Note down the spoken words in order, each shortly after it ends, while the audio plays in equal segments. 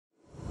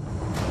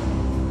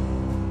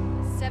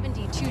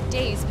72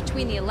 days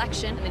between the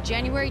election and the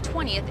January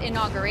 20th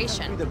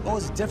inauguration. The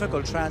most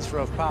difficult transfer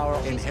of power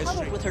in history.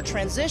 Huddled with her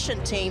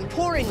transition team,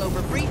 poring over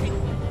briefing.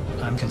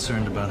 I'm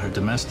concerned about her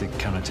domestic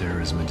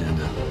counterterrorism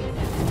agenda.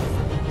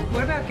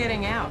 What about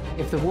getting out?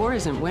 If the war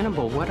isn't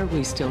winnable, what are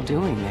we still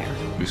doing there?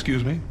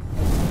 Excuse me?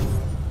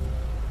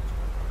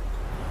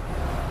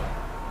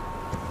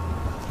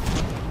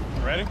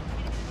 Ready?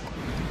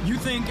 You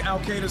think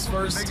Al-Qaeda's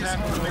first attack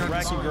on the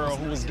Iraqi girl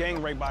who was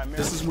gang raped by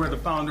Americans. This is where the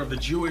founder of the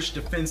Jewish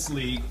Defense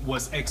League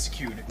was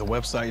executed. The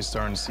website is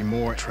starting to see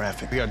more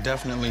traffic. We are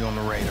definitely on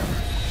the radar.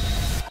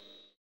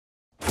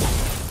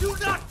 Do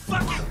not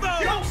fucking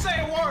move! Don't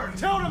say a word!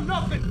 Tell them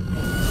nothing!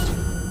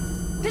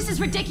 This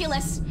is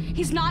ridiculous.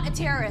 He's not a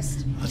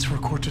terrorist. That's for a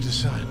court to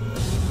decide.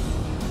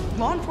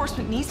 Law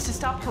enforcement needs to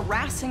stop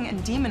harassing and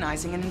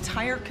demonizing an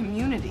entire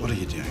community. What are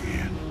you doing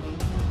here?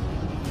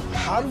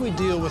 How do we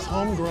deal with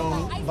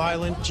homegrown,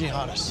 violent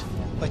jihadists?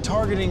 By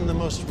targeting the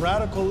most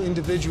radical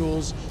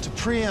individuals to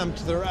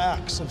preempt their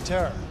acts of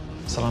terror.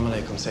 Assalamu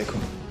alaikum,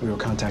 Seikum. We were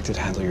contacted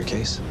to handle your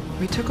case.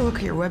 We took a look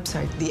at your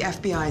website. The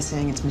FBI is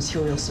saying it's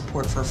material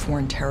support for a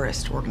foreign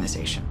terrorist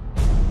organization.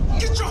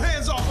 Get your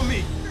hands off of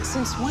me!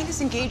 Since when is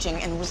engaging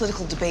in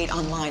political debate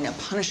online a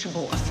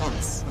punishable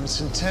offense? Its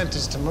intent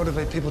is to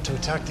motivate people to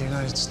attack the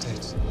United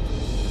States.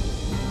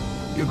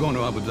 You're going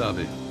to Abu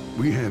Dhabi.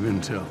 We have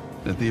intel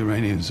that the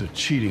Iranians are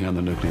cheating on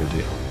the nuclear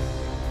deal.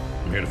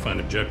 I'm here to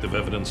find objective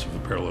evidence of a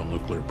parallel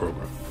nuclear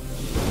program.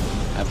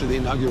 After the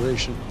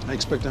inauguration, I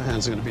expect our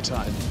hands are going to be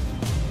tied.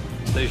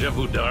 Deja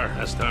vu, Dar.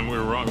 Last time we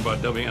were wrong about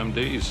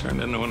WMDs turned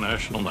into a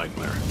national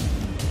nightmare.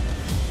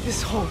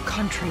 This whole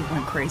country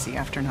went crazy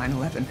after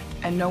 9/11,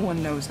 and no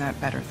one knows that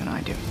better than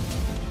I do.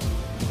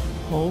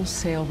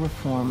 Wholesale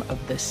reform of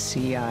the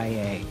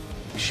CIA.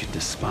 She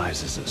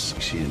despises us.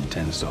 She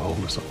intends to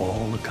hold us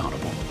all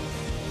accountable.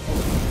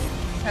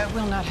 I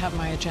will not have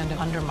my agenda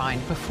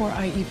undermined before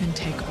I even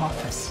take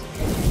office.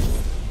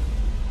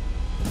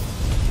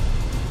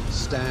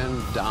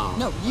 Stand down.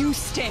 No, you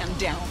stand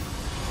down.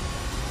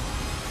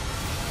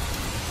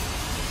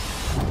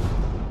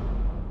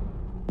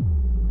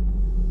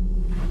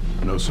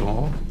 No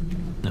Saul?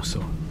 No,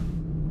 so.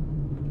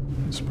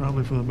 It's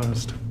probably for the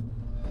best.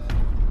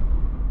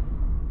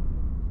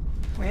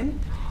 When?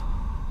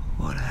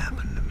 What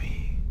happened to me?